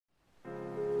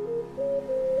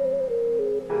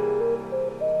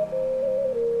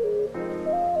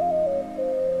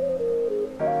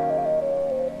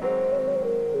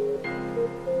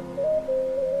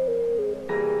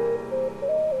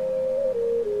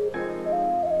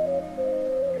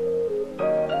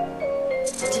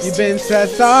You've been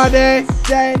stressed all day,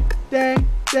 day.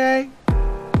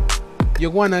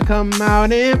 You wanna come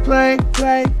out and play.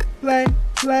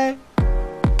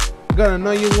 Girl, I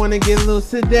know you wanna get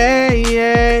loose today,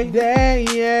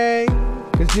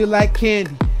 cause you like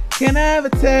candy. Can I have a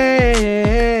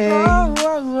taste?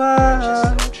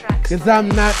 Cause I'm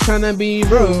not tryna be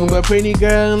rude, but pretty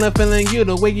girl, I'm feeling you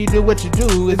the way you do what you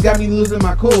do. It's got me losing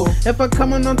my cool. If I'm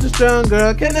coming on too strong,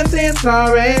 girl, can I say I'm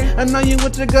sorry? I know you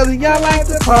with your girls and y'all like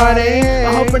to party.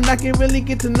 I'm hoping I can really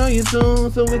get to know you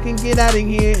soon, so we can get out of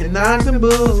here and knock some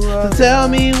booze. So tell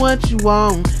me what you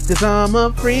want, cause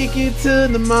I'ma freak you to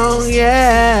the moon,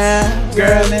 yeah.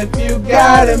 Girl, if you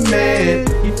got a man,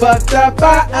 you fucked up,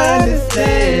 I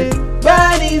understand.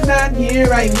 But he's not here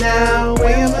right now.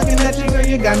 Way I'm looking at you, girl,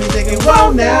 you got me thinking,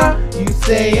 whoa now. You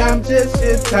say I'm just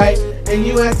your type, and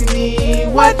you asking me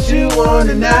what you want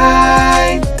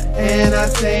tonight. And I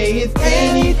say it's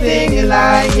anything you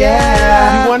like,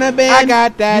 yeah. You want a band? I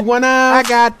got that. You wanna? I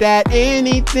got that.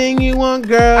 Anything you want,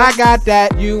 girl, I got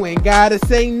that. You ain't gotta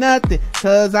say nothing,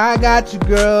 cause I got you,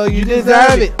 girl, you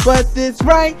deserve it. But this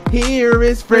right here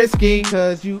is frisky,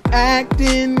 cause you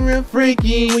acting real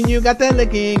freaky when you got that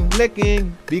licking,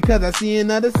 because I see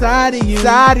another side of you,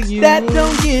 that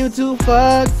don't give two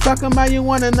fucks. Talking about you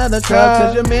want another cup,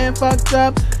 cause your man fucked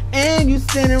up and you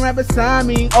standing right beside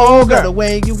me. Oh girl, the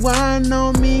way you whine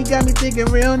on me got me thinking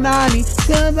real naughty,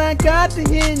 cause I got the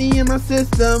Henny in my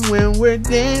system when we're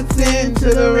dancing to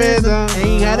the rhythm.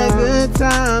 Ain't had a good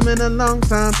time in a long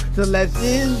time, so let's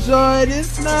enjoy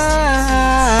this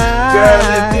night.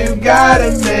 Girl, if you got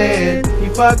a man, you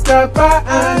fucked up,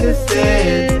 I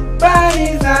understand. But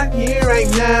he's not here right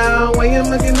now. When I'm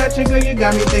looking at you, girl, you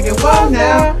got me thinking, whoa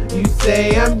now. You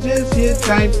say I'm just your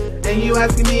type, and you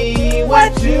asking me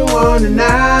what you want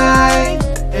tonight.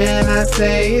 And I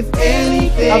say it's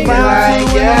anything around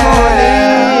like,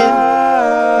 yeah.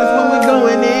 That's when we're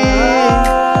going in.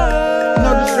 No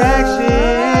distraction.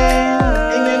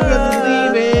 And your girl is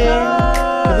leaving.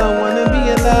 Cause I wanna be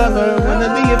a lover, wanna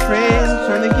be a friend.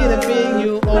 Trying to get up in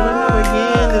you over and over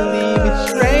again and leave it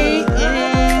straight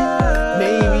in.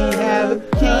 Maybe have a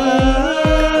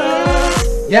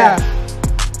kid. Yeah.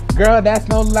 Girl, that's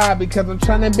no lie, because I'm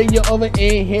trying to bend you over and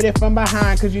hit it from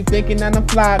behind, cause you thinking that I'm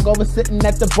fly. Go over sitting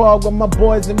at the bar with my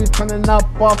boys and we turning up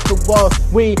off the walls.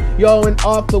 We yoing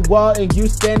off the wall and you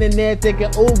standing there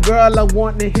thinking, oh girl, I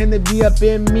want him to be up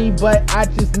in me, but I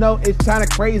just know it's kinda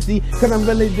crazy, cause I'm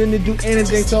really didn't do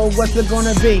anything, so what's it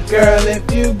gonna be? Girl,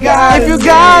 if you got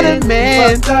a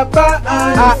man, you fucked up,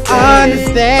 I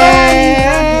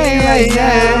understand. Right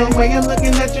now, when you're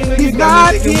looking at you, you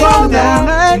got me thinking, whoa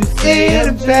now. You say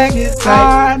I'm back, it's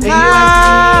hard, and you ask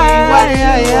me what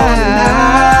you want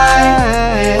tonight.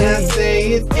 And I say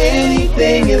it's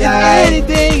anything you like.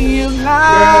 Anything you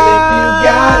like. Girl, if you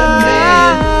got a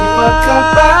man, you fucked up,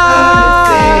 I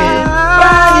understand.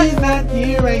 But he's not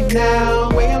here right now.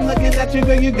 When I'm looking at you,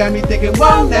 girl, you got me thinking,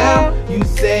 whoa now. You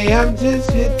say I'm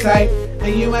just your type,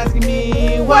 and you asking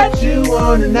me what you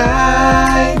want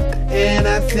tonight. And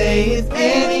I say it's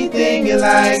anything you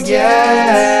like,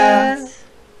 yeah.